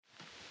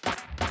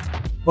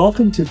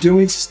Welcome to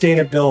Doing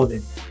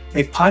Sustainability,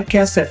 a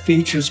podcast that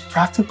features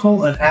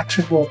practical and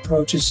actionable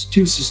approaches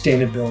to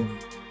sustainability,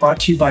 brought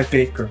to you by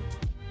Baker.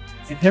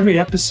 In every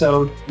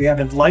episode, we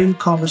have enlightened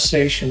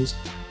conversations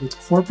with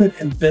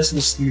corporate and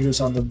business leaders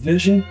on the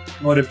vision,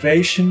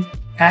 motivation,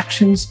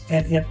 actions,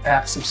 and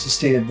impacts of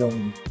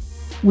sustainability.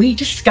 We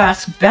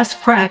discuss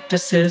best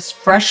practices,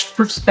 fresh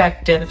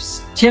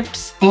perspectives,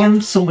 tips,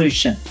 and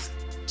solutions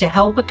to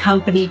help a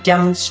company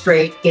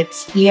demonstrate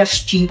its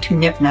ESG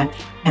commitment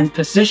and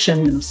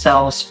position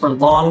themselves for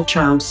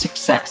long-term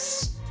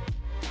success.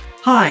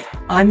 Hi,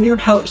 I'm your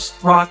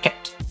host,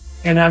 Rocket.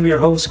 And I'm your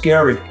host,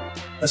 Gary.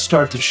 Let's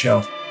start the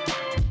show.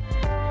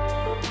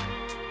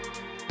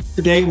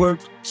 Today, we're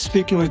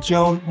speaking with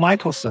Joan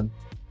Michelson.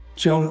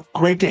 Joan,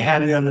 great to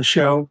have you on the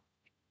show,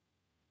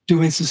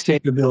 Doing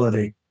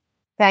Sustainability.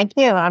 Thank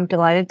you. I'm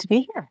delighted to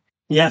be here.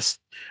 Yes.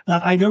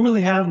 I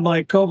normally have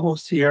my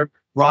co-host here,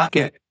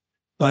 Rocket,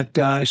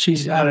 but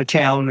she's out of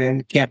town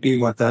and can't be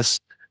with us.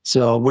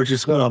 So we're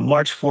just going to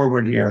march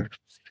forward here.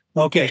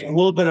 Okay, a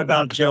little bit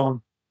about Joan.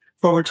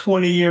 For over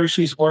 20 years,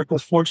 she's worked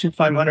with Fortune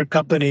 500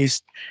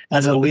 companies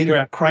as a leader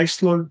at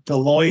Chrysler,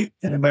 Deloitte,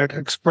 and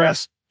American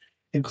Express,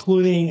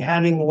 including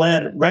having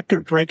led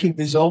record-breaking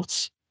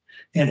results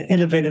and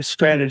innovative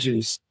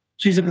strategies.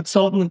 She's a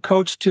consultant and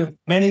coach to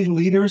many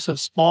leaders of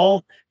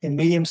small and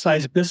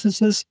medium-sized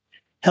businesses,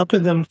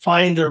 helping them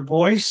find their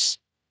voice.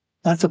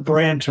 That's a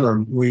brand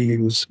term we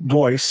use,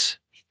 voice,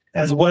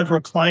 as one of her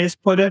clients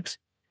put it,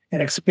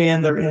 and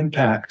expand their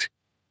impact.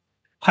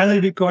 Highly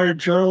regarded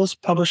journalists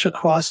publish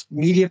across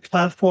media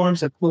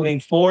platforms, including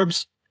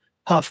Forbes,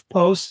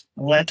 HuffPost,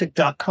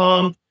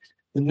 Atlantic.com,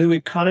 The New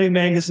Economy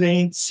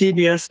magazine,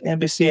 CBS,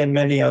 NBC, and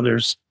many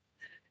others.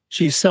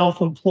 She's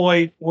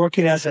self-employed,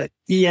 working as an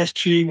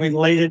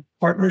ESG-related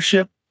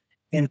partnership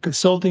and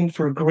consulting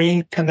for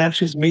Green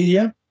Connections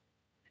Media.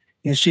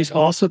 And she's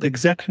also the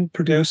executive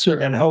producer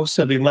and host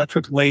of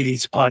Electric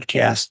Ladies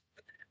podcast,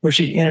 where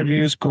she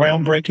interviews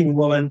groundbreaking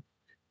women,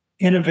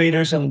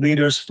 innovators, and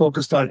leaders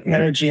focused on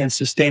energy and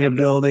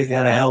sustainability,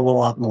 and a hell of a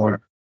lot more.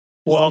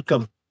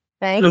 Welcome.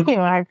 Thank you.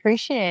 I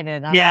appreciate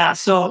it. I'm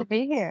so to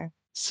be here.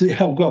 So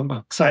I'm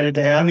excited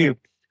to have you.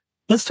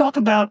 Let's talk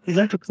about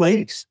Electric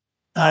Ladies.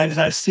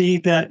 I see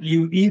that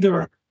you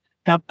either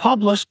have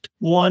published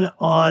one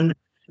on,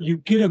 you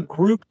get a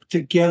group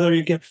together,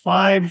 you get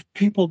 5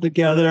 people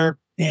together,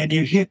 and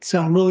you hit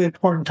some really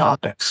important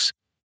topics.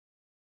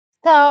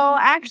 So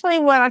actually,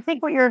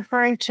 what you're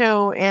referring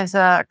to is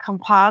a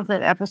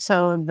composite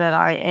episode that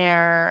I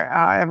air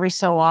every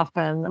so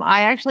often.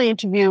 I actually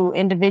interview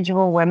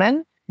individual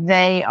women.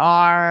 They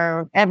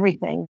are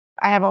everything.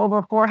 I have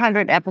over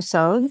 400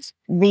 episodes.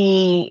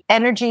 The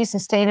energy,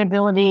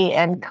 sustainability,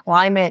 and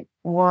climate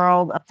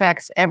world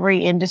affects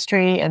every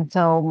industry. And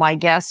so my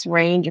guests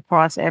range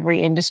across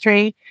every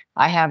industry.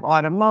 I have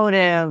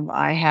automotive,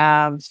 I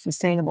have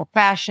sustainable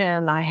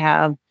fashion, I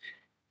have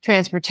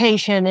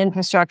transportation,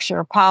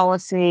 infrastructure,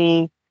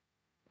 policy,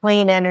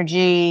 clean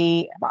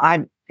energy.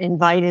 I've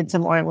invited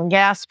some oil and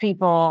gas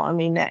people. I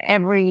mean,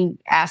 every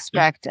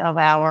aspect of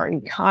our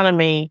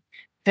economy,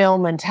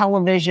 film and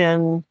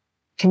television,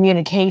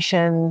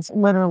 communications,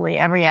 literally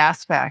every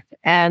aspect.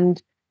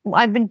 And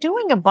I've been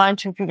doing a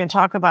bunch, which we can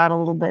talk about a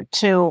little bit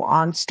too,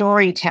 on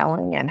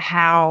storytelling and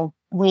how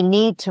we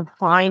need to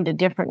find a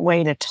different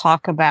way to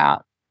talk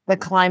about the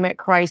climate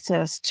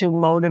crisis to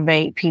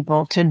motivate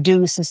people to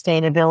do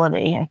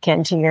sustainability,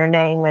 akin to your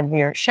name and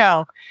your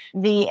show.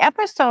 The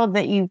episode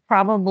that you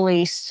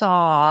probably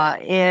saw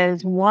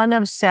is one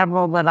of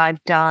several that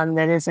I've done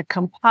that is a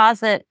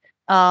composite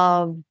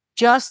of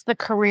just the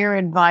career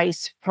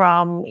advice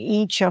from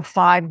each of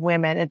 5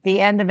 women. At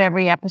the end of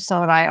every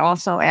episode, I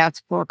also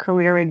ask for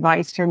career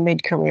advice for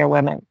mid-career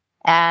women.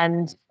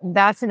 And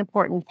that's an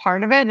important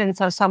part of it. And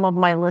so some of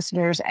my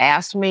listeners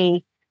asked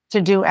me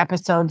to do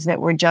episodes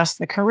that were just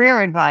the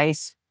career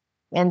advice.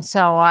 And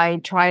so I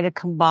try to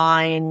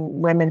combine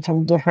women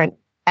from different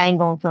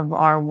angles of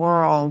our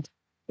world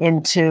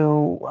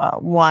into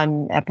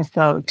one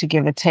episode to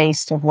give a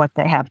taste of what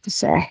they have to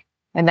say.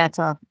 And that's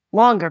a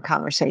longer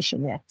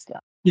conversation yet still.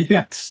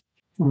 Yes.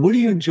 What do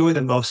you enjoy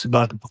the most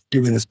about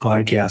doing this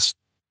podcast?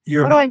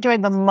 What do I enjoy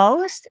the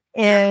most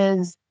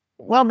is,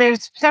 well,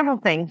 there's several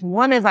things.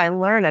 One is I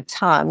learn a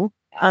ton.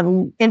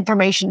 I'm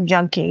information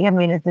junkie. I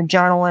mean, as a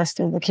journalist,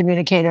 as a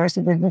communicator, as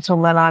a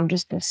businesswoman, I'm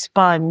just a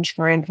sponge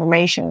for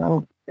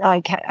information.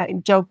 I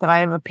joke that I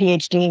have a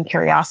PhD in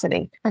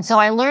curiosity. And so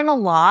I learn a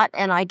lot,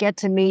 and I get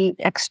to meet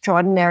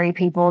extraordinary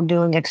people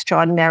doing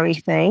extraordinary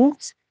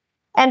things.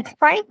 And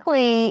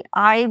frankly,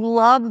 I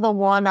love the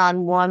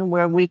one-on-one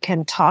where we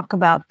can talk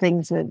about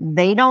things that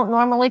they don't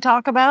normally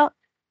talk about.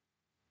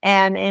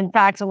 And in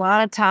fact, a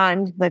lot of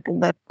times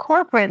the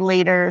corporate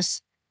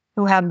leaders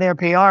who have their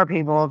PR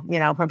people,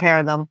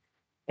 prepare them,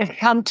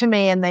 come to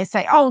me and they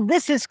say, oh,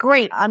 this is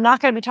great. I'm not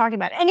going to be talking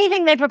about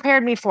anything they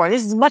prepared me for.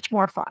 This is much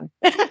more fun.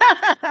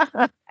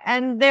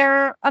 And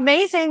they're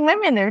amazing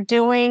women. They're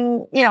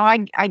doing,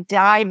 I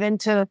dive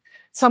into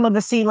some of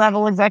the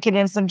C-level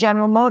executives of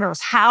General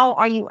Motors. How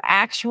are you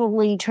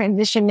actually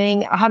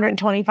transitioning a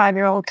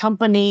 125-year-old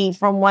company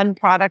from one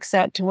product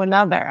set to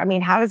another? I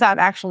mean, how does that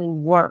actually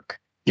work?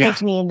 Yeah.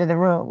 Takes me into the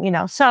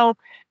room, So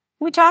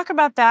we talk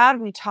about that.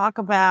 We talk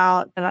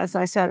about, and as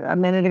I said a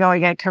minute ago, I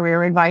get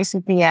career advice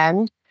at the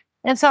end.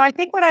 And so I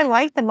think what I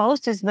like the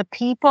most is the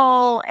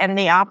people and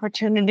the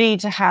opportunity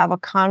to have a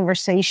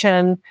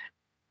conversation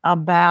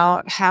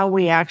about how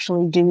we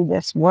actually do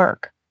this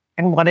work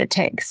and what it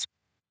takes.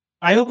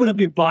 I opened up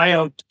your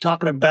bio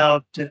talking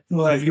about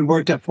you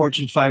worked at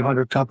Fortune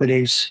 500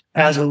 companies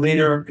as a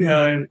leader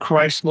in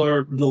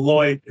Chrysler,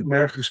 Deloitte,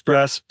 American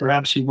Express.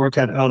 Perhaps you worked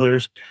at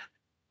others.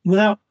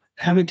 Without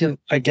having to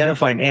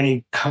identify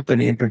any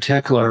company in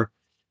particular,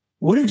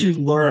 what did you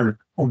learn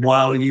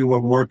while you were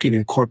working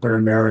in corporate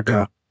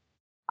America?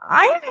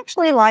 I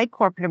actually like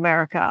corporate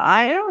America.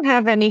 I don't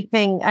have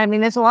anything. I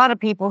mean, there's a lot of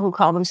people who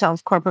call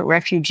themselves corporate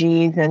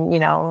refugees and,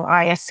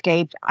 I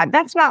escaped.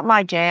 That's not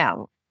my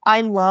jam.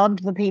 I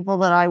loved the people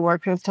that I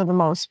worked with for the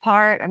most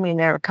part. I mean,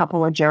 there are a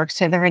couple of jerks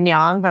hither and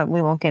yon, but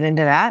we won't get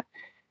into that.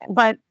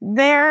 But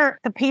they're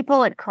the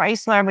people at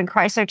Chrysler. I mean,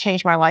 Chrysler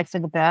changed my life for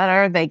the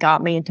better. They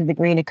got me into the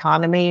green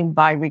economy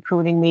by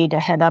recruiting me to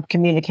head up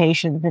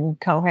communications and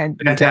co-head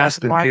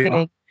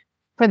marketing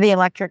for the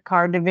electric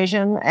car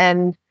division.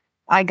 And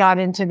I got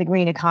into the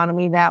green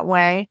economy that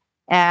way.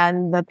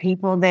 And the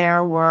people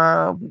there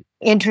were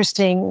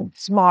interesting,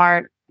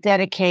 smart,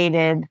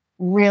 dedicated,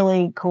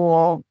 really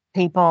cool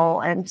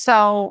people. And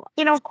so,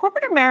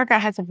 corporate America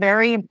has a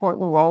very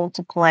important role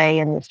to play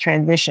in this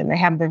transition. They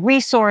have the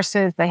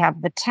resources, they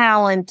have the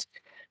talent,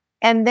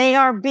 and they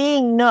are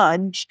being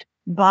nudged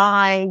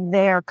by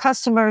their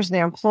customers,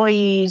 their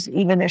employees,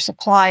 even their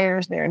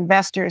suppliers, their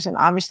investors, and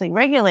obviously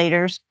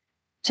regulators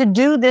to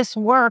do this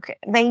work.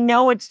 They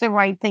know it's the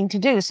right thing to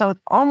do. So it's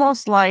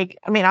almost like,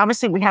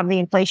 obviously we have the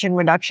Inflation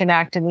Reduction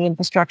Act and the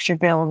Infrastructure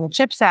Bill and the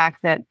CHIPS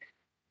Act that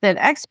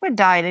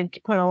expedited,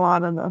 put a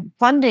lot of the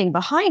funding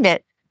behind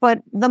it.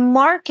 But the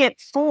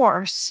market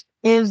force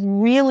is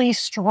really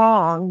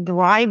strong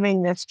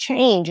driving this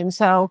change. And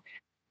so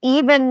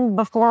even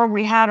before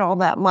we had all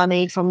that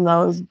money from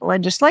those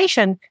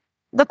legislation,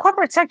 the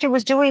corporate sector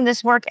was doing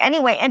this work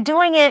anyway and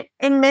doing it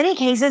in many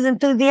cases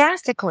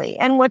enthusiastically.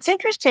 And what's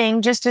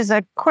interesting, just as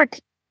a quick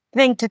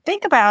thing to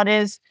think about,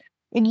 is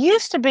it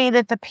used to be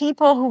that the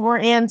people who were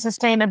in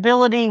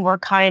sustainability were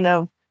kind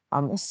of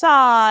on the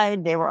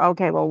side. They were,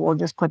 okay, well, we'll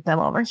just put them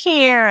over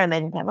here. And they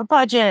didn't have a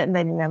budget and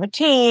they didn't have a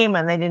team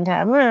and they didn't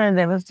have,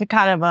 there was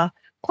kind of a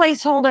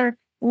placeholder.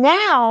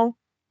 Now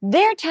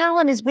their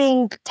talent is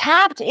being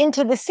tapped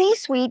into the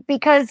C-suite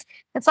because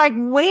it's like,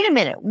 wait a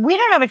minute, we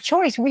don't have a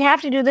choice. We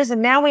have to do this.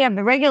 And now we have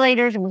the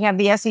regulators and we have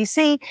the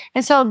SEC.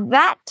 And so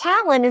that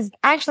talent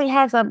actually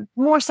has a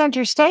more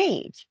center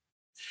stage.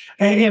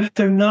 And if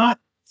they're not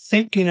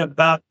thinking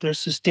about their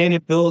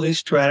sustainability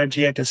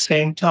strategy at the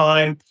same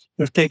time,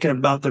 they're thinking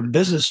about their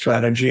business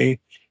strategy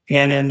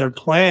and in their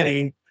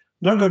planning,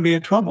 they're going to be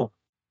in trouble.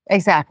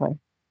 Exactly.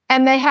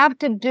 And they have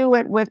to do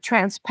it with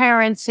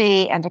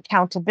transparency and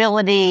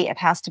accountability. It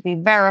has to be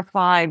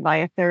verified by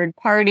a third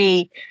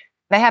party.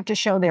 They have to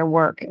show their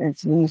work,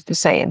 as we used to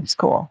say in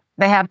school.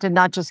 They have to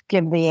not just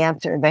give the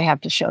answer, they have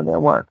to show their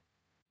work.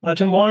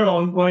 Tomorrow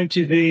I'm going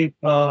to be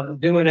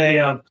doing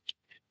a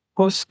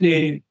host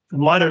the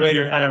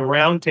moderator at a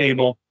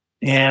roundtable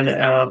and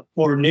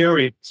for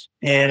NERI,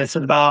 and it's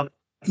about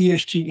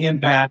ESG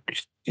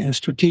impact and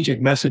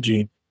strategic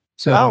messaging.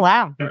 So, oh,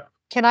 wow.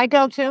 Can I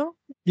go too?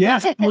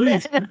 Yes,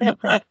 please.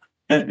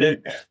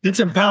 It's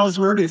in Palos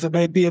Verdes. It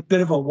may be a bit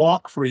of a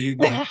walk for you.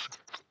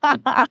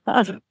 And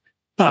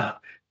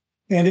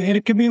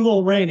it can be a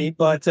little rainy,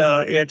 but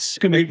it's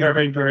going to be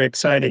very, very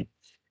exciting.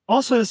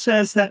 Also, it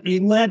says that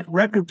you led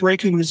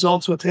record-breaking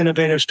results with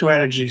innovative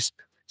strategies.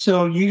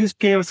 So you just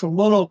gave us a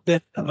little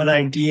bit of an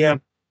idea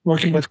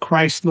working with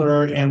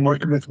Chrysler and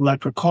working with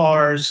electric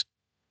cars.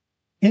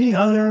 Any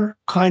other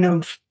kind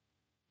of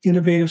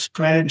innovative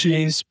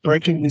strategies,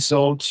 breaking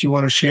results you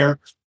want to share?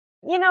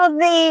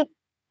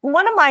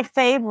 One of my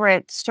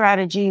favorite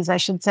strategies, I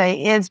should say,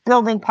 is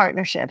building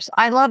partnerships.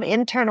 I love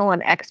internal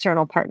and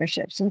external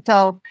partnerships. And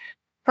so,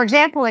 for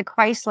example, at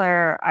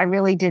Chrysler, I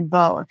really did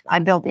both. I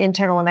built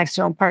internal and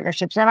external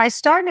partnerships, and I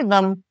started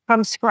them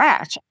from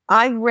scratch.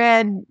 I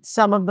read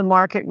some of the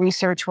market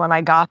research when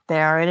I got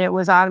there, and it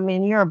was,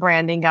 you're a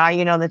branding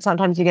guy, that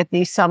sometimes you get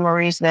these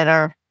summaries that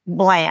are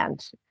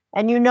bland.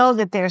 And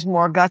that there's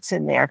more guts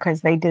in there because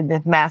they did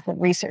this massive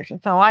research.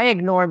 And so I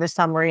ignore the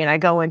summary and I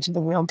go into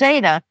the real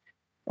data.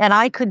 And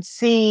I could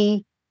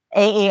see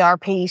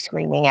AARP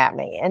screaming at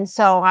me. And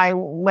so I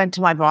went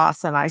to my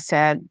boss and I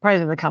said,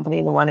 president of the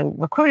company, the one who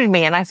recruited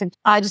me, and I said,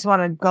 I just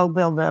want to go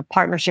build a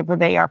partnership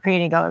with AARP.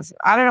 And he goes,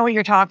 I don't know what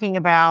you're talking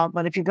about,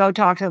 but if you go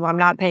talk to them, I'm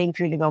not paying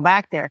for you to go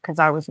back there, because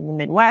I was in the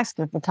Midwest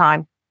at the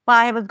time. Well,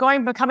 I was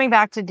coming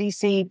back to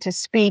DC to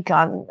speak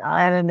at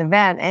an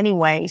event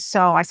anyway.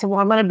 So I said, well,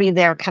 I'm going to be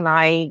there. Can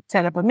I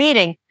set up a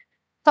meeting?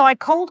 So I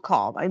cold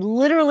called. I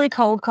literally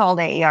cold called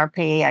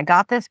AARP. I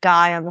got this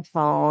guy on the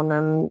phone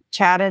and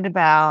chatted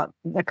about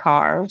the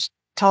cars.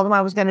 told him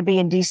I was going to be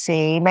in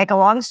DC. Make a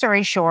long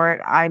story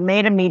short, I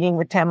made a meeting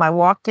with him. I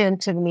walked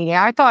into the meeting.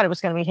 I thought it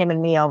was going to be him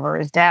and me over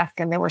his desk,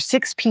 and there were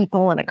 6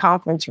 people in a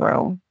conference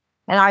room.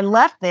 And I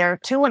left there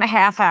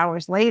 2.5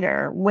 hours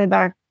later with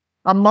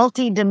a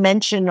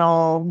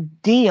multi-dimensional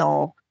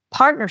deal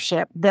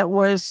partnership that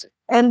was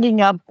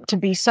ending up to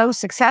be so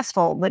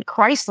successful that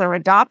Chrysler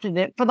adopted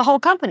it for the whole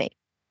company.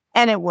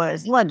 And it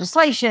was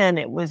legislation,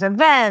 it was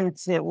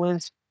events, it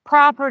was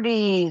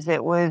properties,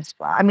 it was,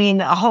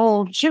 a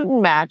whole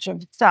shooting match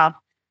of stuff,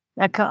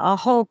 a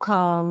whole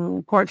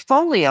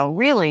portfolio,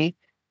 really,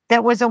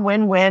 that was a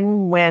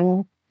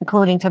win-win-win,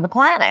 including to the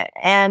planet.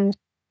 And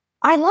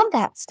I love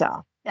that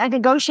stuff. I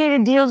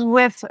negotiated deals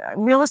with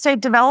real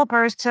estate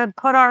developers to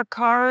put our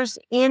cars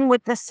in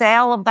with the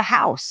sale of the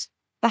house.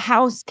 The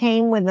house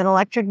came with an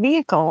electric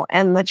vehicle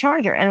and the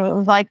charger. And it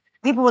was like,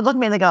 people would look at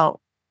me and they go,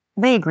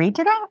 they agreed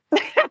to that?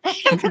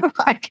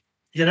 Like,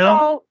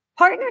 so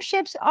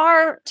partnerships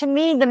are, to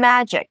me, the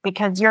magic,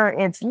 because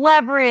it's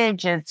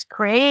leverage, it's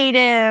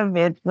creative,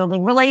 it's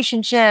building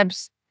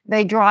relationships.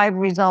 They drive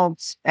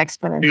results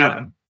exponentially.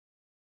 Yeah.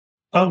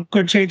 I'm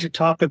going to change the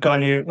topic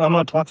on you. I'm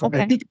going to talk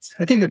about, Okay.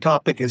 I think the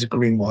topic is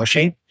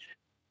greenwashing.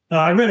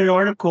 I read an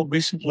article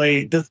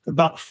recently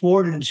about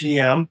Ford and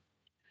GM,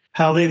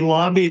 how they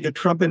lobbied the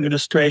Trump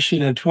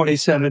administration in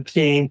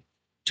 2017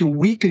 to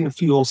weaken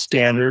fuel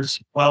standards,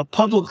 while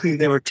publicly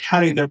they were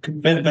touting their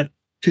commitment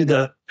to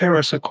the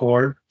Paris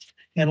Accord.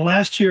 And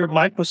last year,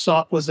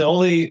 Microsoft was the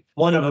only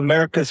one of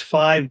America's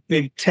 5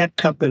 big tech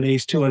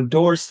companies to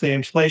endorse the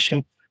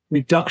Inflation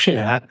Reduction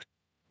Act,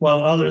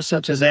 while others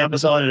such as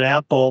Amazon and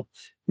Apple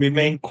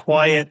remain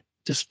quiet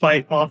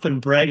despite often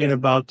bragging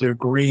about their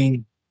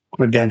green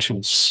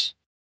credentials.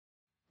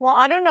 Well,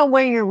 I don't know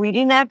where you're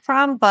reading that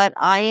from, but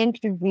I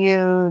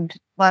interviewed,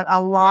 but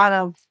a lot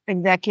of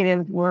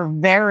executives were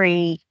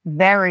very,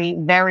 very,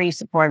 very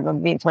supportive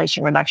of the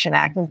Inflation Reduction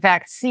Act. In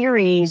fact,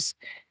 CERES,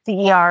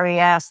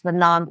 CERES, the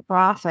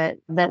nonprofit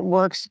that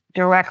works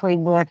directly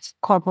with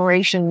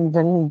corporations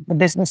and the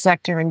business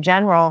sector in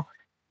general,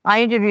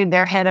 I interviewed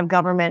their head of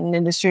government and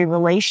industry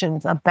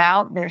relations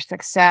about their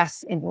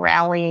success in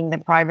rallying the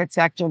private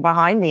sector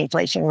behind the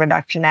Inflation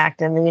Reduction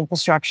Act and the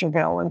infrastructure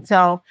bill. And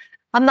so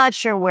I'm not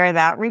sure where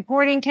that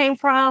reporting came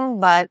from,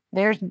 but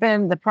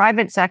the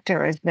private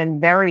sector has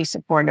been very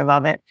supportive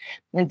of it.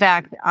 In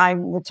fact, I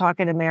was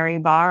talking to Mary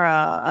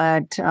Barra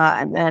at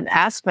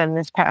Aspen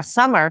this past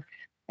summer,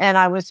 and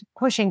I was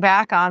pushing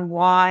back on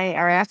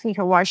asking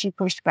her why she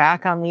pushed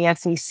back on the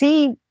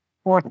SEC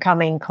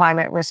forthcoming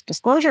climate risk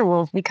disclosure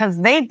rules,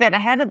 because they've been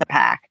ahead of the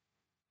pack.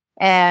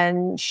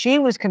 And she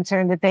was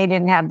concerned that they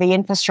didn't have the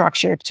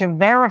infrastructure to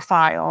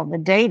verify all the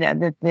data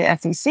that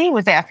the SEC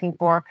was asking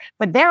for,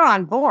 but they're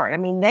on board. I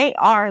mean, they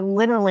are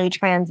literally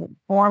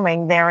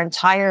transforming their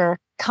entire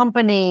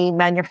company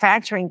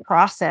manufacturing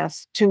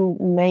process to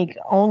make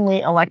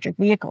only electric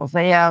vehicles.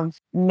 They have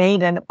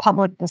made a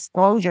public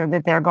disclosure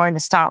that they're going to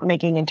stop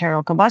making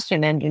internal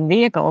combustion engine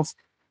vehicles.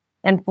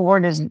 And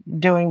Ford is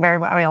doing very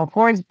well.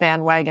 Ford's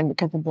bandwagon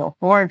because of Bill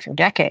Ford for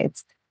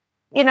decades.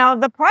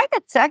 The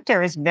private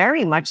sector is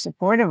very much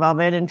supportive of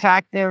it. In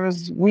fact, there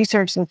was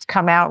research that's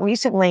come out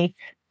recently.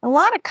 A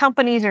lot of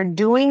companies are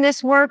doing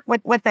this work.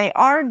 What they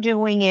are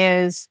doing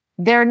is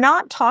they're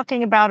not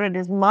talking about it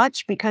as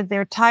much because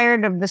they're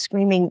tired of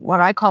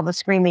what I call the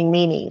screaming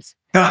meanies.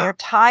 They're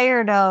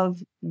tired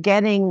of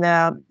getting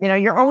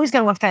you're always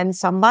going to offend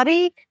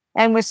somebody.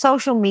 And with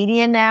social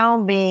media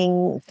now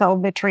being so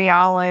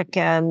vitriolic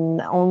and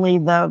only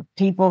the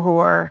people who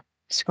are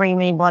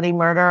screaming bloody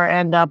murder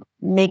end up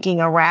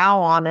making a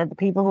row on it, the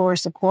people who are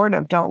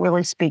supportive don't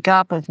really speak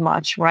up as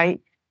much, right?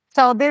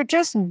 So they're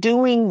just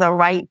doing the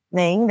right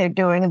thing. They're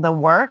doing the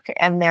work,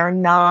 and they're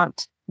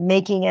not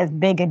making as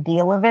big a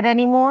deal of it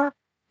anymore.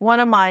 One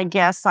of my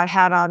guests I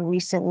had on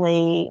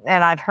recently,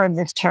 and I've heard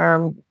this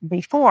term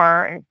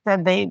before,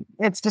 said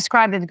it's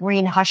described as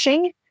green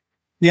hushing.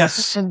 Yes.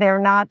 So they're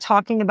not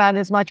talking about it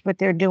as much, but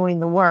they're doing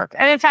the work.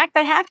 And in fact,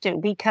 they have to,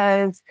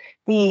 because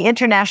the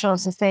International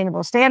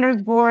Sustainable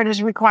Standards Board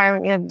is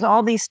requiring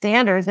all these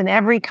standards, and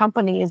every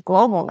company is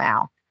global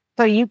now.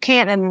 So you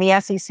can't, and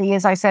the SEC,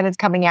 as I said, is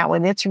coming out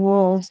with its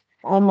rules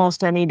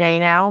almost any day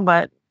now,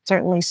 but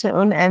certainly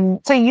soon.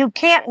 And so you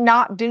can't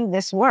not do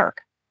this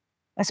work,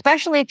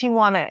 especially if you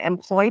want to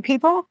employ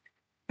people,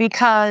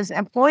 because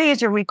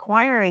employees are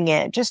requiring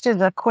it. Just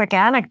as a quick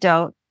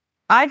anecdote,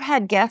 I've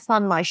had guests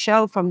on my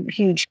show from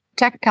huge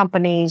tech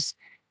companies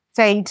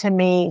say to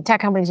me, tech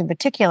companies in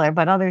particular,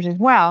 but others as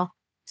well,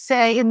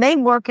 and they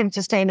work in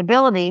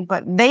sustainability,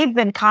 but they've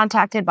been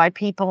contacted by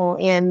people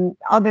in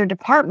other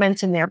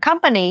departments in their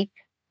company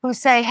who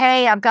say,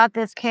 hey, I've got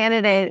this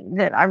candidate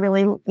that I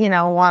really,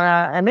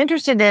 I'm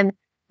interested in,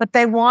 but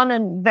they want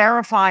to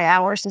verify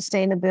our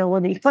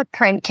sustainability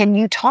footprint. Can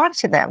you talk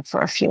to them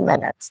for a few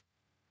minutes?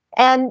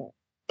 And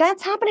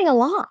that's happening a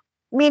lot.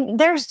 I mean,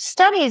 there's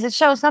studies that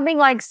show something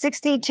like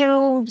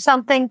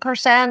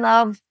 62%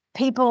 of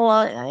people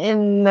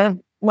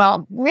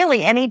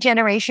really any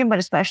generation, but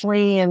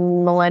especially in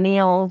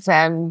millennials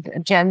and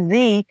Gen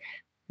Z,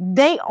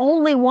 they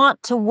only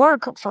want to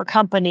work for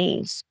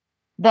companies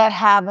that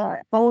have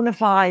a bona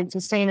fide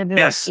sustainability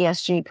Yes.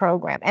 ESG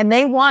program, and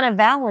they want to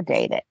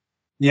validate it.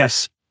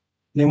 Yes.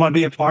 They want to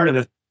be a part of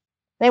it.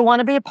 They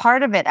want to be a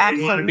part of it.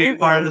 They want to be a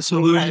part of the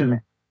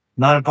solution,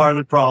 not a part of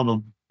the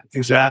problem.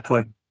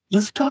 Exactly.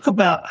 Let's talk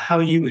about how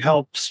you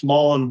help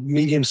small and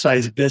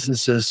medium-sized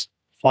businesses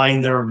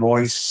find their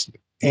voice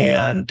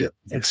and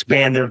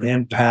expand their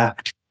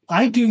impact.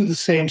 I do the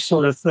same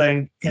sort of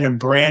thing in a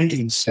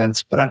branding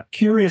sense, but I'm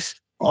curious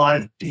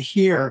to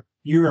hear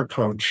your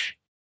approach.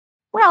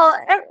 Well,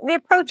 the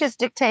approach is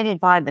dictated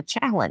by the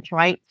challenge,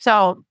 right?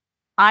 So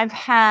I've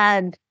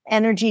had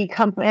energy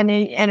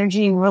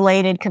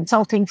related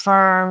consulting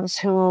firms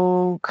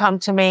who come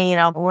to me,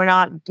 we're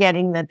not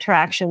getting the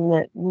traction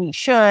that we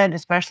should,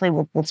 especially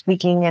with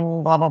speaking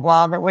and blah, blah,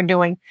 blah that we're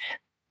doing.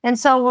 And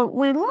so what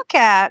we look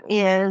at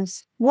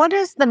is, what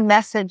is the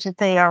message that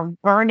they are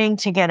burning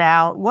to get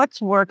out?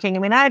 What's working? I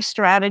mean, I have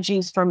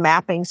strategies for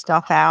mapping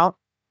stuff out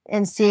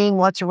and seeing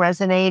what's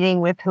resonating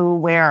with who,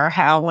 where,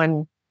 how,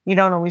 and you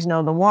don't always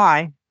know the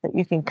why, but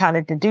you can kind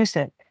of deduce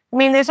it. I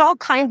mean, there's all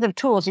kinds of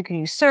tools. You can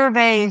use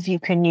surveys, you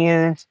can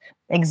use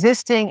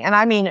existing, and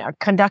I mean,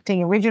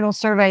 conducting original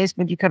surveys,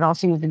 but you can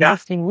also use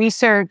existing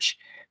research.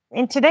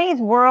 In today's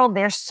world,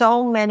 there's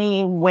so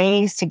many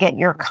ways to get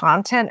your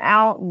content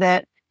out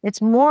that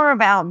it's more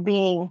about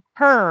being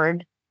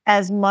heard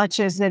as much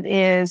as it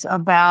is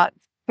about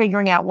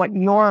figuring out what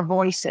your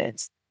voice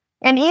is.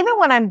 And even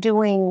when I'm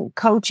doing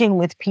coaching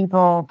with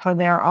people for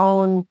their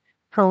own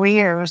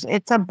careers,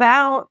 it's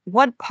about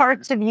what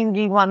parts of you do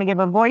you want to give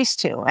a voice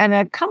to? And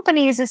a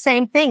company is the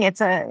same thing.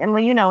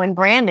 In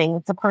branding,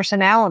 it's a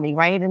personality,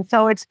 right? And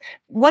so it's,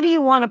 what do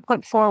you want to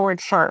put forward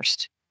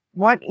first?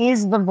 What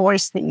is the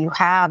voice that you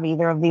have,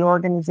 either of the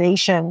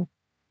organization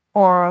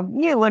or of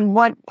you? And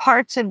what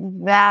parts of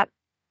that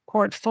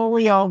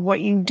portfolio of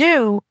what you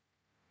do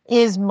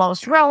is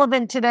most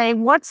relevant today?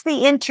 What's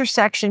the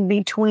intersection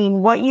between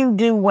what you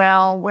do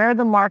well, where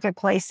the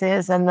marketplace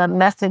is, and the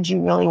message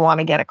you really want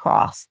to get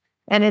across?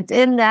 And it's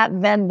in that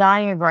Venn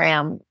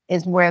diagram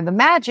is where the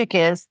magic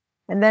is.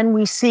 And then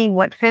we see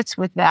what fits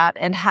with that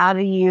and how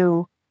do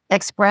you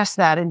express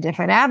that in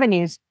different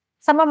avenues.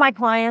 Some of my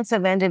clients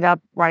have ended up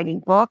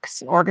writing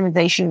books,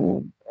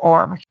 organization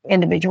or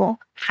individual,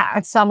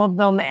 some of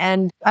them.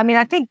 And I mean,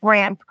 I think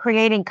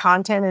creating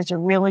content is a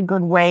really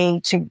good way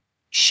to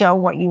show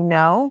what you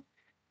know.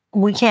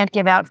 We can't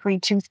give out free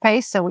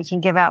toothpaste, so we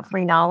can give out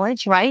free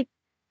knowledge, right?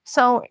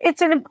 So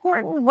it's an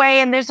important way,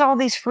 and there's all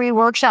these free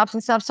workshops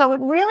and stuff. So it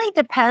really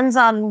depends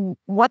on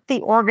what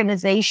the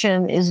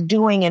organization is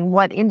doing and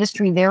what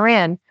industry they're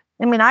in.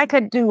 I mean, I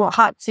could do a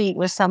hot seat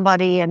with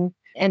somebody and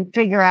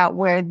figure out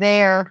where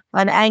they're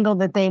an angle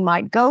that they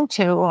might go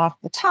to off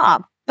the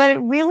top. But it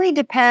really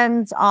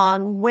depends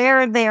on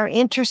where their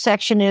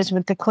intersection is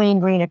with the clean,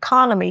 green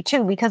economy,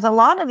 too, because a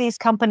lot of these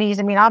companies,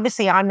 I mean,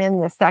 obviously I'm in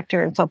this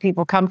sector, and so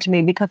people come to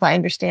me because I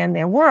understand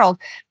their world.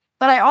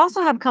 But I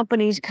also have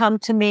companies come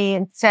to me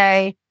and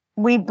say,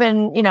 we've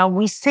been,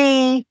 we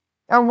see,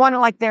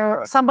 or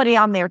there's somebody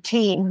on their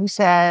team who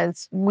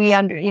says,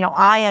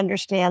 I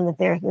understand that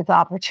there's this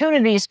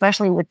opportunity,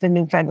 especially with the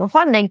new federal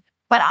funding,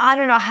 but I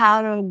don't know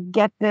how to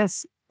get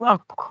this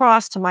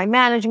across to my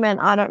management.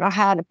 I don't know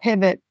how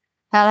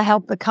to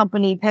help the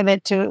company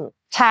pivot to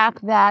tap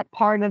that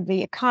part of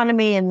the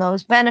economy and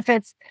those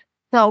benefits.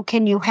 So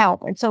can you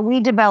help? And so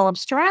we develop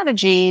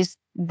strategies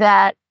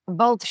that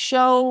both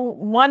show,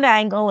 one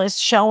angle is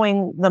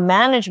showing the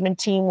management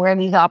team where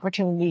these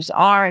opportunities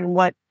are and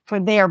what for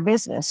their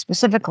business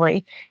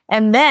specifically.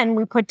 And then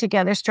we put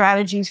together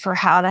strategies for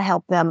how to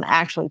help them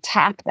actually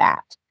tap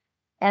that.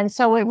 And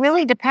so it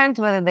really depends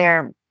whether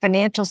they're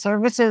financial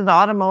services,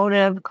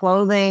 automotive,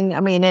 clothing,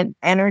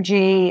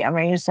 energy.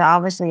 It's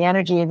obviously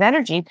energy is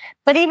energy.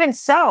 But even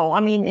so,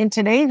 in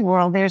today's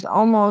world, there's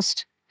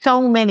almost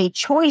so many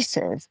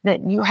choices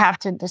that you have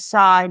to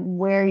decide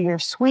where your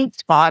sweet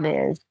spot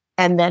is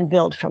and then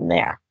build from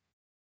there.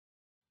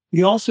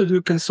 You also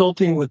do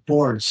consulting with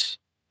boards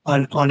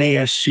on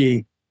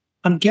ASG.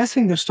 I'm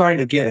guessing they're starting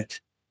to get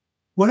it.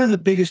 What are the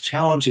biggest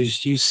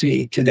challenges you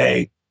see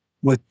today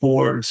with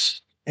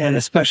boards, and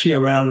especially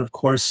around, of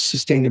course,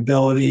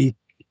 sustainability,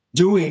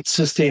 doing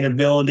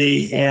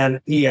sustainability and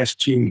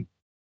ESG?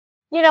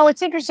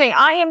 It's interesting.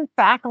 I am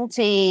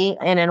faculty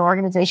in an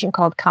organization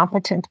called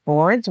Competent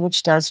Boards,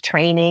 which does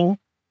training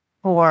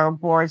for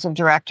boards of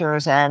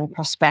directors and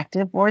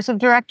prospective boards of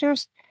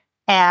directors.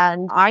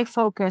 And I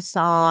focus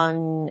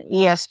on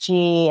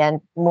ESG and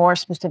more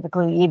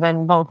specifically,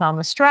 even both on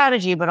the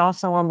strategy, but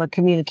also on the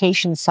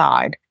communication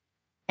side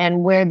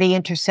and where the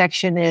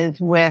intersection is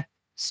with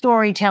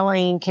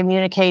storytelling,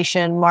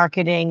 communication,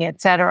 marketing,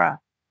 et cetera.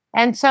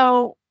 And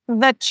so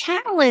the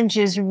challenge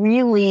is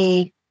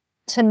really,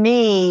 to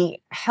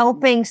me,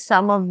 helping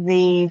some of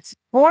these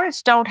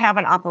boards don't have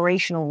an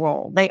operational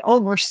role. They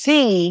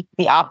oversee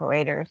the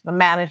operators, the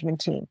management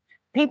team.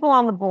 People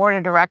on the board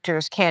of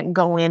directors can't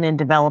go in and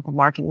develop a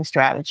marketing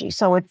strategy.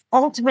 So it's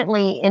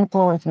ultimately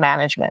influence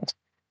management.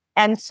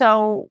 And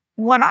so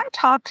what I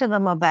talk to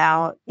them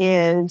about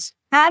is,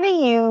 how do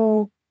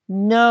you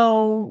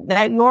know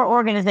that your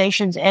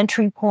organization's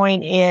entry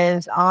point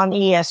is on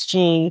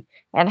ESG,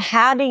 and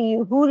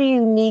who do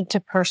you need to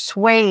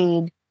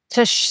persuade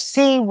to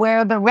see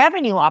where the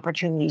revenue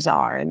opportunities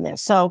are in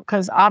this? So,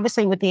 because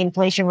obviously with the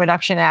Inflation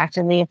Reduction Act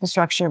and the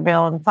Infrastructure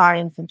Bill and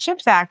Science and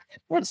Chips Act,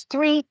 it's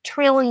 $3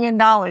 trillion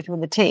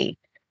with a T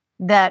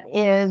that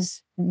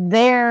is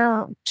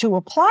there to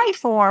apply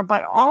for,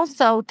 but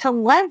also to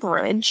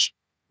leverage,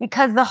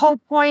 because the whole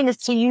point is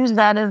to use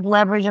that as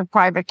leverage of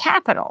private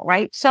capital,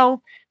 right?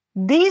 So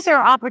these are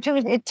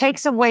opportunities. It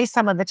takes away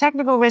some of the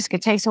technical risk.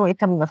 It takes away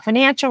some of the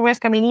financial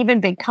risk. I mean,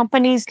 even big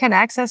companies can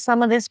access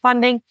some of this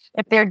funding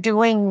if they're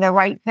doing the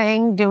right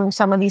thing, doing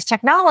some of these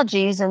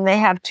technologies, and they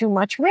have too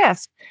much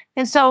risk.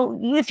 And so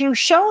if you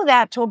show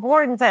that to a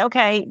board and say,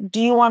 okay,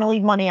 do you want to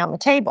leave money on the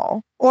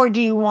table, or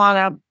do you want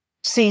to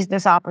seize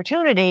this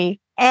opportunity?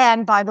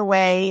 And by the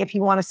way, if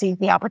you want to seize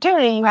the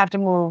opportunity, you have to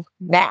move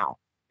now,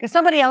 because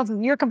somebody else,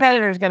 your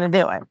competitor, is going to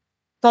do it.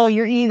 So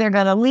you're either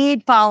going to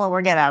lead, follow,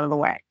 or get out of the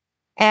way.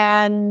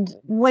 And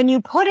when you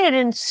put it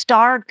in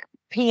stark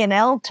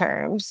P&L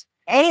terms,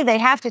 they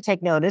have to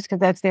take notice because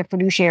that's their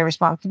fiduciary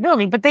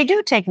responsibility, but they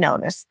do take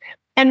notice.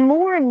 And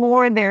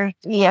more there's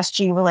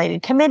ESG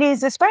related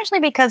committees,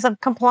 especially because of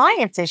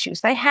compliance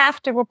issues. They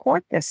have to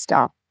report this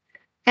stuff.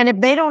 And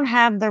if they don't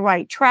have the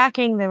right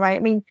tracking,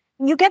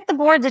 you get the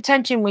board's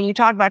attention when you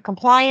talk about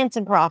compliance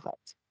and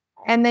profits.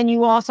 And then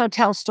you also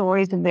tell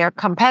stories of their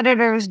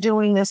competitors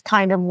doing this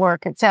kind of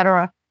work, et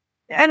cetera.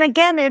 And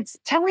again, it's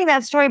telling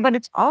that story, but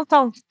it's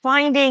also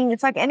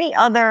it's like any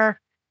other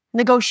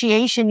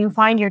negotiation, you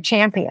find your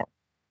champion.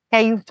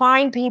 Okay, you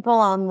find people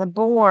on the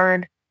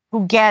board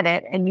who get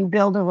it, and you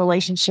build a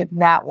relationship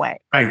that way.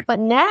 Right. But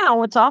now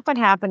what's often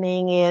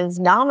happening is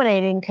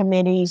nominating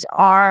committees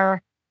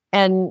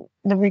and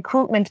the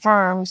recruitment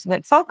firms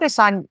that focus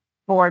on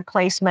board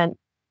placement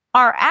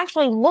are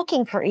actually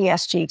looking for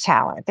ESG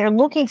talent. They're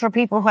looking for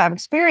people who have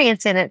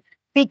experience in it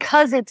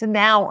because it's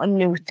now a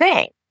new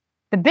thing.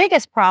 The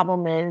biggest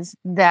problem is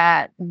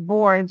that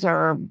boards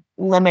are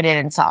limited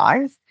in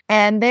size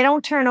and they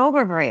don't turn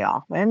over very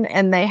often.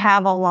 And they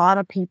have a lot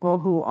of people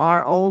who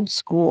are old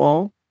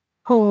school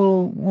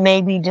who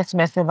may be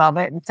dismissive of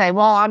it and say,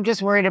 well, I'm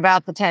just worried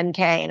about the 10K.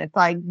 And it's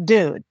like,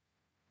 dude,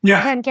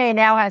 10K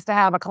now has to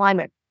have a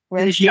climate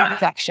risk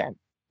section.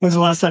 When's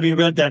the last time you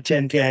read that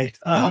 10K?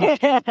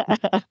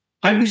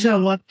 I use that a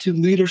lot to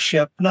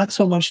leadership, not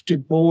so much to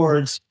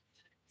boards.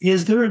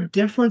 Is there a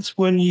difference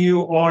when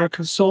you are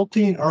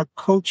consulting or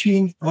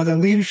coaching with a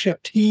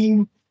leadership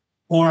team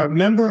or a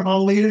member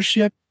on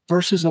leadership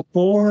versus a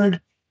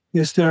board?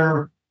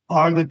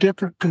 Are the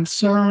different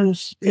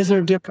concerns? Is there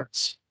a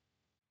difference?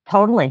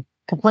 Totally,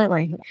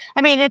 completely.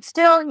 I mean,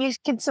 you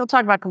can still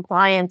talk about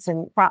compliance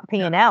and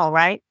P&L,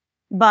 right?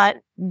 But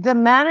the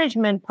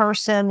management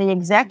person, the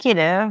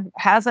executive,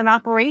 has an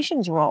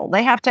operations role.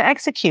 They have to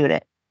execute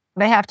it.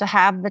 They have to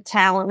have the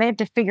talent. They have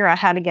to figure out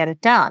how to get it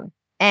done.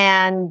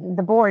 And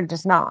the board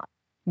does not.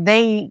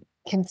 They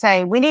can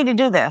say, we need to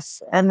do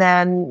this. And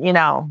then,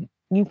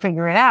 you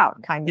figure it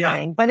out kind of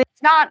thing. But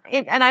it's not,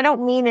 and I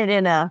don't mean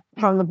it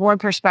from the board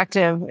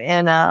perspective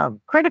in a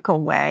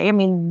critical way. I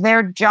mean,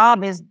 their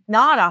job is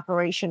not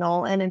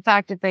operational. And in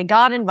fact, if they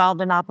got involved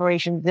in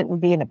operations, it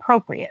would be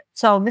inappropriate.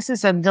 So this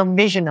is a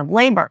division of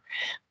labor.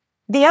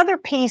 The other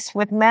piece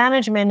with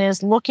management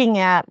is looking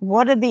at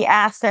what are the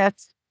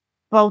assets,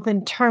 both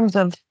in terms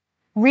of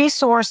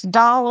resource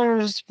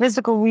dollars,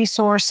 physical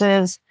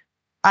resources,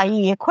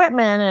 i.e.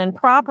 equipment and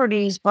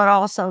properties, but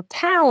also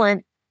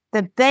talent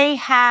that they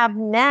have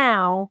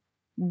now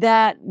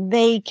that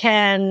they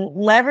can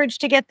leverage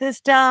to get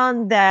this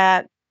done,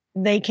 that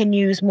they can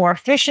use more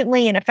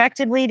efficiently and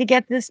effectively to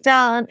get this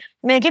done.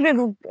 I mean, I'll give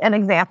you an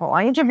example.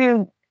 I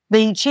interviewed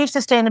the chief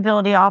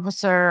sustainability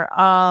officer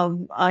of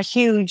a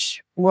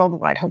huge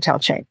worldwide hotel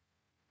chain.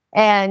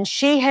 And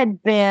she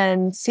had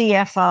been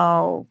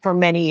CFO for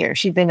many years.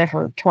 She'd been there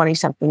for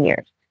 20-something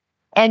years.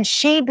 And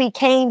she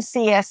became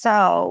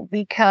CSO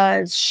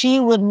because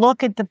she would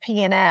look at the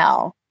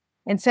P&L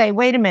and say,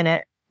 wait a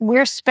minute,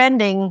 we're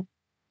spending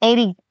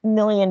 $80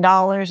 million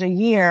a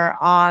year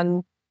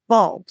on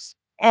bulbs.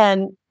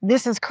 And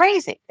this is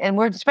crazy. And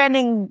we're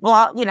spending,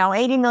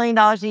 $80 million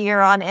a year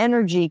on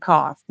energy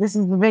costs. This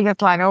is the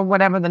biggest line, or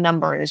whatever the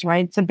number is,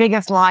 right? It's the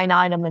biggest line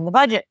item in the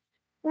budget.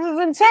 This is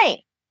insane.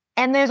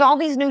 And there's all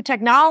these new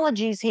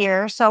technologies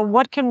here. So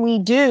what can we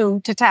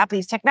do to tap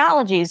these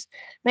technologies?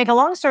 Make a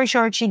long story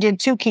short, she did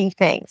two key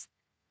things.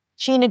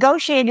 She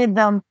negotiated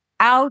them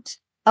out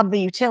of the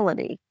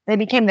utility. They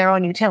became their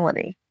own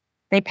utility.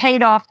 They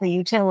paid off the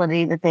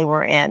utility that they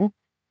were in.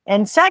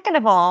 And second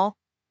of all,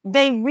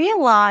 they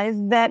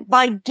realized that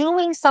by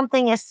doing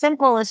something as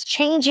simple as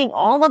changing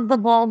all of the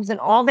bulbs in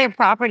all their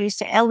properties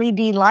to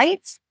LED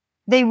lights,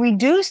 they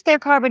reduced their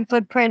carbon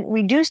footprint,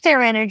 reduced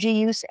their energy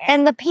use,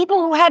 and the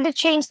people who had to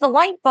change the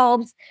light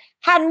bulbs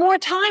had more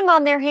time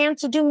on their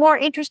hands to do more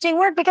interesting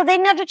work because they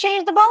didn't have to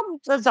change the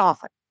bulbs as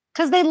often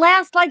because they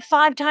last like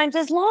 5 times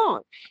as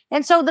long.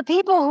 And so the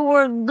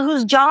people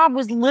whose job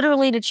was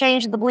literally to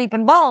change the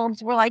bleeping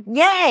bulbs were like,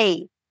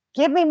 yay,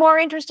 give me more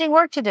interesting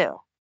work to do.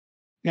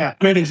 Yeah,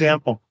 great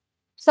example.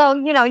 So,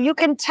 you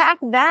can tap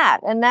that,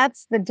 and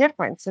that's the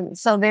difference. And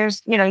so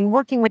there's, you're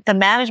working with the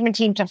management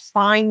team to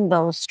find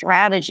those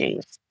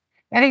strategies.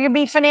 And it could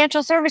be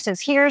financial services.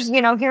 Here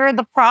are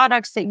the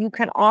products that you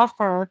can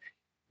offer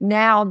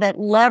now that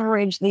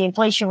leverage the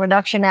Inflation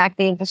Reduction Act,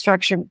 the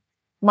infrastructure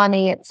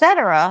money, et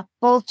cetera,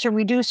 both to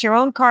reduce your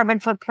own carbon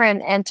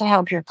footprint and to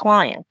help your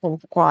clients and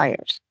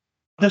suppliers.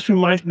 This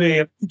reminds me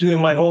of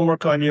doing my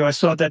homework on you. I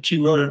saw that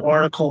you wrote an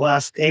article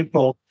last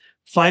April,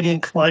 Fighting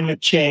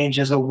Climate Change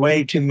as a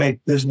Way to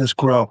Make Business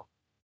Grow.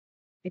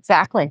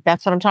 Exactly.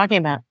 That's what I'm talking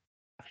about.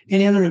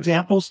 Any other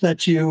examples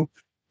that you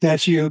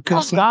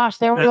Oh gosh,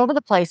 they're all over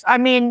the place. I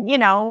mean,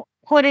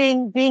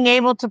 being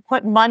able to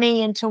put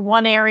money into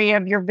one area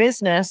of your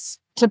business,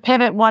 to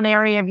pivot one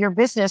area of your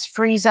business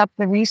frees up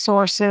the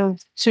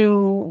resources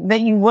that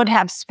you would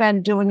have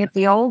spent doing it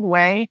the old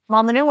way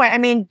on the new way. I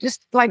mean,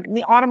 just like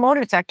the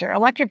automotive sector,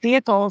 electric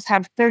vehicles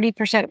have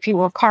 30%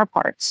 fewer car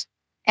parts.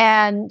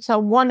 And so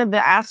one of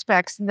the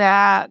aspects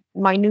that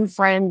my new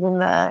friends in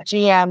the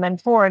GM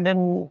and Ford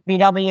and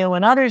VW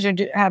and others are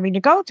having to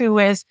go through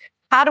is,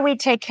 how do we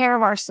take care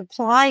of our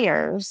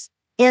suppliers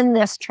in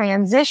this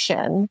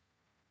transition?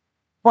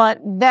 But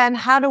then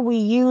how do we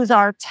use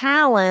our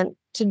talent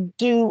to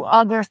do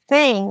other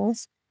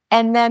things?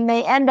 And then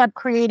they end up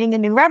creating a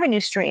new revenue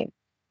stream.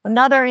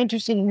 Another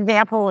interesting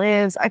example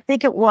is, I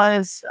think it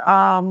was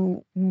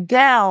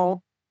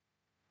Dell,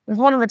 was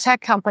one of the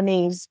tech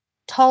companies,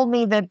 told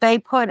me that they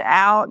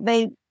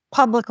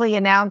publicly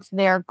announced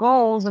their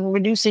goals in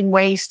reducing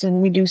waste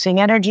and reducing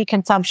energy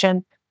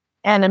consumption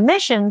and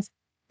emissions.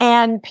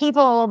 And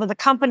people all over the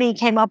company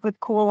came up with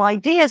cool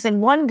ideas.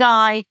 And one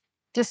guy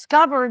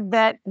discovered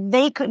that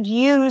they could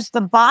use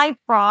the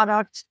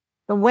byproduct,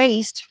 the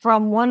waste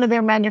from one of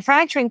their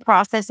manufacturing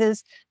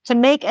processes, to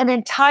make an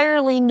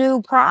entirely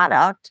new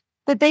product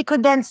that they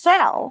could then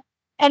sell,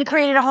 and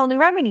created a whole new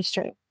revenue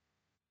stream.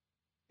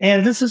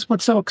 And this is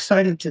what's so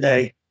exciting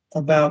today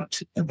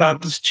about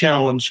this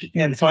challenge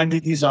and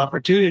finding these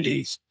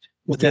opportunities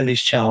within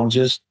these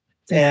challenges.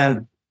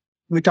 And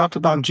we talked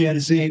about Gen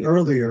Z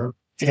earlier,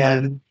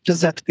 and it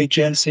doesn't have to be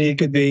Gen Z. It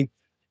could be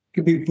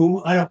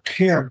boom. I don't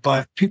care,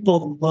 but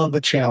people love a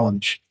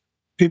challenge.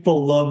 We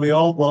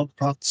all love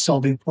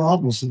solving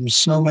problems, and there's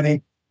so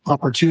many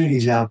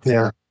opportunities out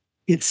there.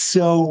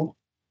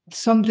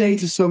 Some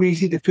days it's so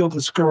easy to feel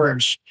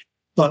discouraged,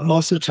 but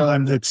most of the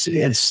time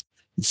it's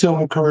so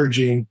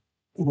encouraging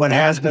what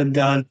has been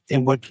done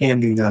and what can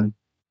be done.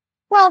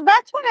 Well,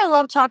 that's what I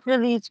love talking to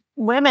these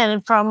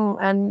women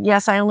and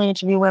yes, I only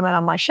interview women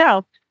on my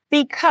show,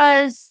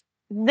 because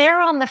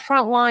they're on the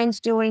front lines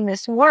doing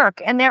this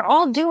work, and they're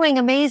all doing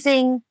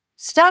amazing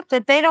stuff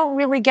that they don't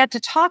really get to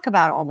talk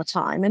about all the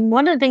time. And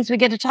one of the things we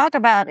get to talk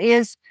about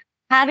is,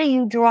 how do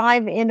you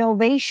drive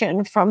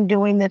innovation from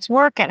doing this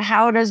work, and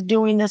how does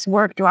doing this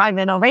work drive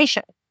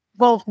innovation?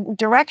 Both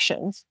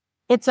directions.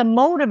 It's a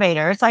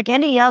motivator. It's like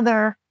any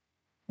other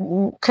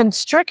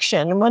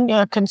constriction,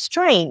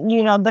 constraint,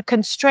 the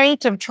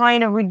constraint of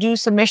trying to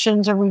reduce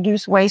emissions or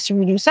reduce waste or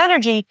reduce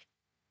energy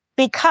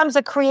becomes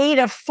a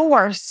creative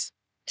force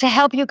to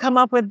help you come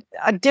up with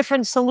a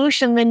different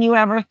solution than you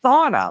ever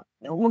thought of.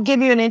 We'll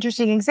give you an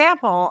interesting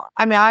example.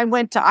 I mean, I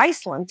went to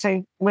Iceland.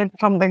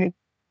 From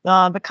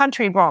the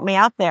country brought me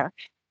out there.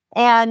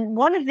 And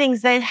one of the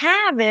things they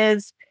have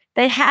is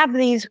they have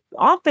these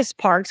office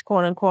parks,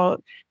 quote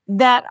unquote,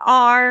 that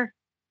are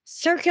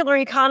circular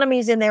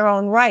economies in their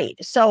own right.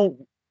 So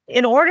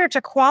in order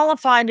to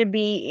qualify to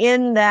be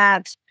in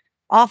that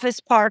office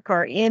park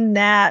or in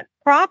that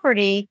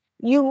property,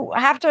 you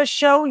have to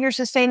show your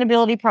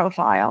sustainability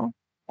profile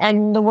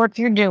and the work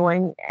you're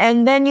doing.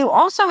 And then you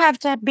also have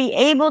to be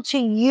able to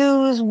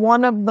use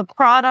one of the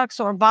products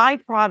or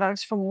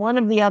byproducts from one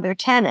of the other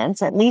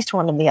tenants, at least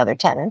one of the other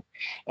tenants.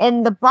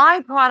 And the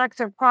byproducts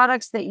or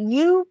products that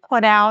you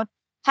put out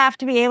have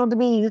to be able to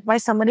be used by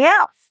somebody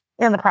else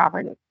in the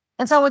property.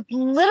 And so it's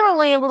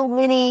literally a little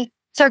mini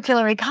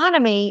circular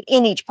economy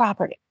in each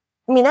property.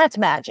 I mean, that's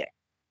magic.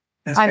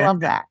 I love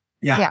that.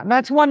 Yeah,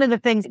 that's one of the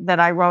things that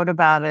I wrote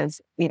about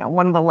is,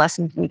 one of the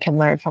lessons we can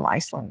learn from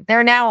Iceland.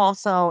 They're now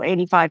also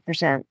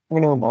 85%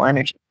 renewable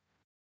energy.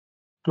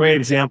 Great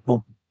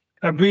example.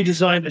 I've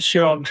redesigned the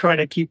show. I'm trying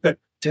to keep it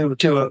to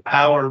an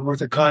hour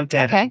worth of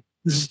content. Okay.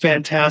 This is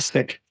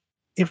fantastic.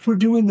 If we're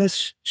doing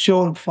this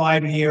show in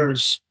 5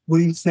 years, what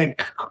do you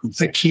think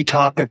the key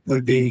topic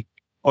would be,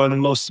 or the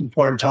most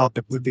important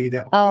topic would be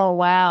there? Oh,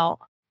 wow.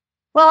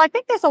 Well, I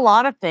think there's a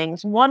lot of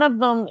things. One of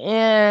them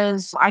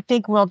is, I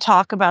think we'll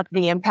talk about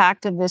the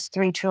impact of this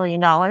 $3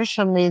 trillion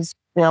from these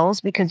bills,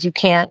 because you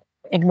can't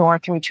ignore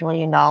 $3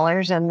 trillion,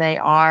 and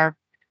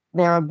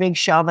they're a big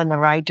shove in the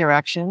right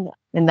direction,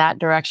 in that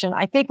direction.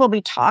 I think we'll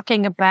be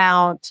talking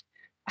about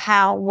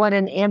what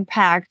an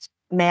impact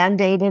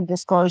mandated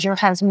disclosure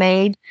has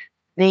made,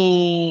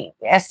 the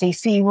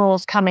SEC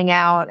rules coming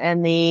out,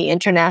 and the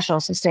International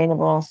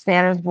Sustainable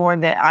Standards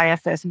Board, the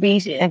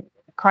ISSB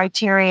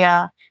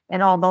criteria,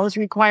 and all those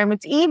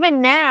requirements.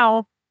 Even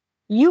now,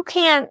 you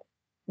can't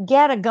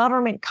get a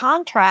government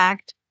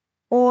contract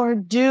or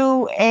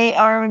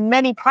or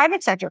many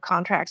private sector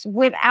contracts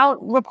without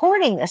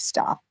reporting this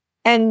stuff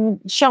and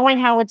showing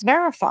how it's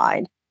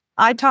verified.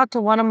 I talked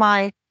to one of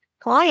my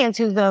clients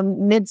who's a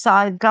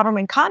mid-sized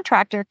government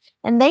contractor,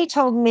 and they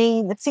told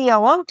me, the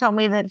COO told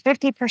me that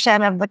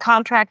 50% of the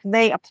contracts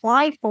they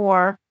apply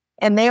for,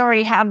 and they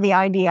already have the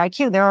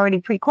IDIQ, they're already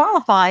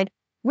pre-qualified,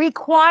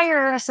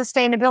 require a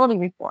sustainability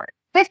report.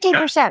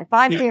 50%,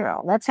 50,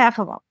 that's half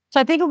of them. So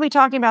I think we'll be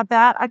talking about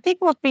that. I think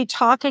we'll be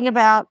talking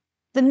about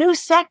the new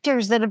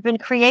sectors that have been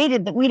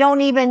created that we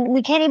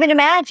can't even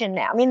imagine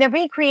now. I mean, they're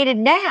being created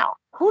now.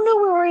 Who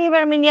knew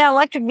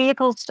electric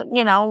vehicles,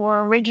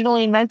 were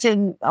originally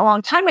invented a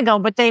long time ago,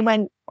 but they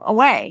went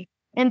away.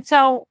 And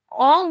so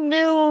all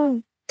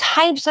new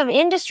types of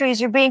industries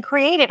are being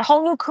created.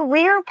 Whole new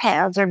career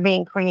paths are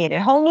being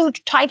created. Whole new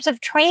types of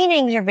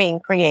trainings are being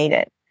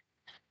created.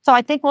 So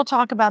I think we'll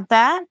talk about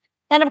that.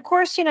 And of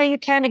course, you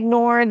can't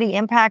ignore the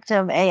impact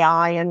of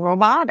AI and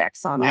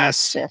robotics on all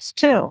this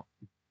too.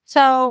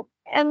 So,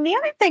 and the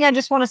other thing I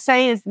just want to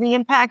say is the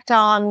impact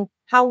on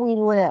how we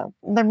live,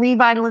 the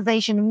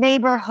revitalization of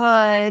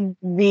neighborhood,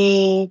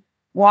 the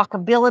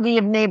walkability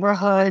of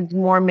neighborhoods,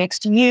 more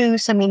mixed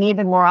use. I mean,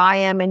 even where I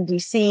am in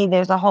DC,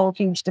 there's a whole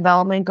huge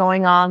development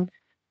going on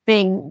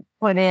being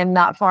put in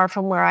not far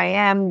from where I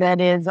am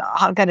that is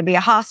going to be a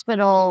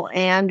hospital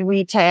and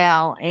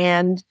retail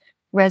and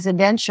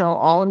residential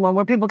all in one,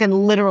 where people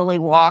can literally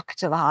walk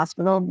to the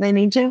hospital if they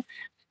need to.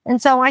 And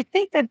so I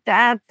think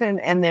that's,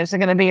 and there's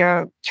going to be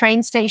a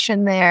train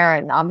station there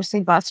and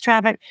obviously bus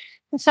traffic.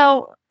 And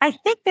so I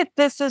think that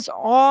this is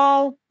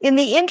all in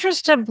the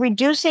interest of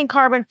reducing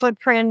carbon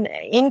footprint,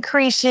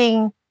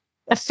 increasing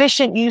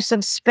efficient use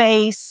of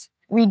space,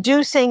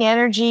 reducing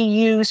energy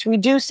use,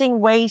 reducing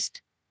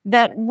waste,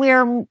 that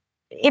we're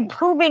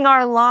improving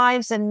our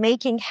lives and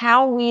making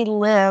how we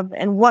live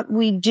and what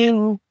we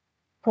do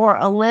for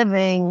a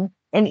living,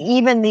 and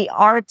even the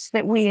arts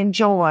that we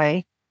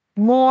enjoy,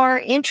 more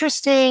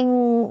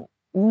interesting,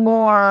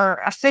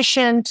 more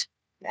efficient,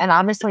 and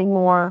obviously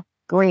more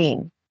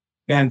green.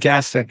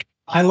 Fantastic.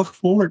 I look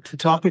forward to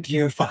talking to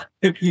you.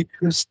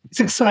 It's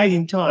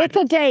exciting time. It's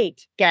a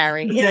date,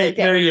 Gary.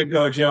 There you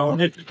go,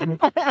 Joan.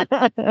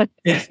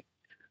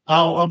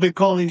 I'll be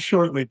calling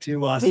shortly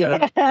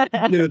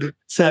to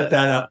set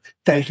that up.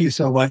 Thank you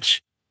so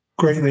much.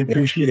 Greatly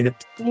appreciate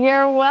it.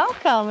 You're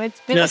welcome. It's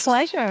been a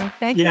pleasure.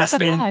 Thank you so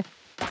much.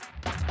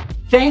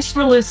 Thanks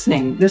for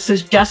listening. This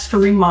is just a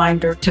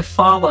reminder to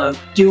follow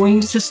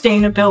Doing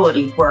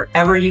Sustainability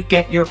wherever you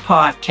get your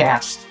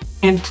podcast.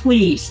 And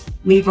please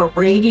leave a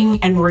rating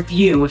and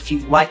review if you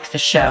like the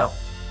show.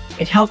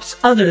 It helps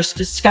others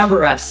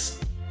discover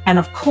us. And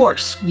of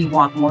course, we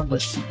want more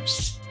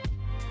listeners.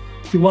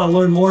 If you want to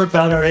learn more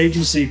about our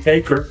agency,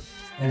 Baker,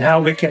 and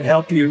how we can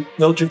help you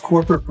build your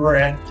corporate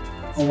brand,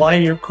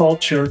 align your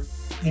culture,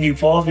 and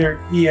evolve your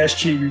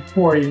ESG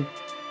reporting,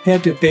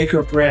 head to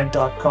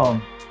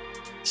bakerbrand.com.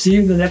 See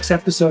you in the next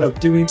episode of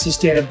Doing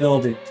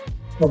Sustainability,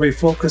 where we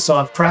focus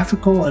on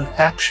practical and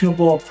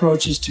actionable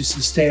approaches to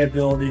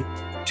sustainability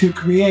to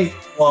create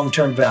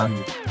long-term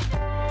value.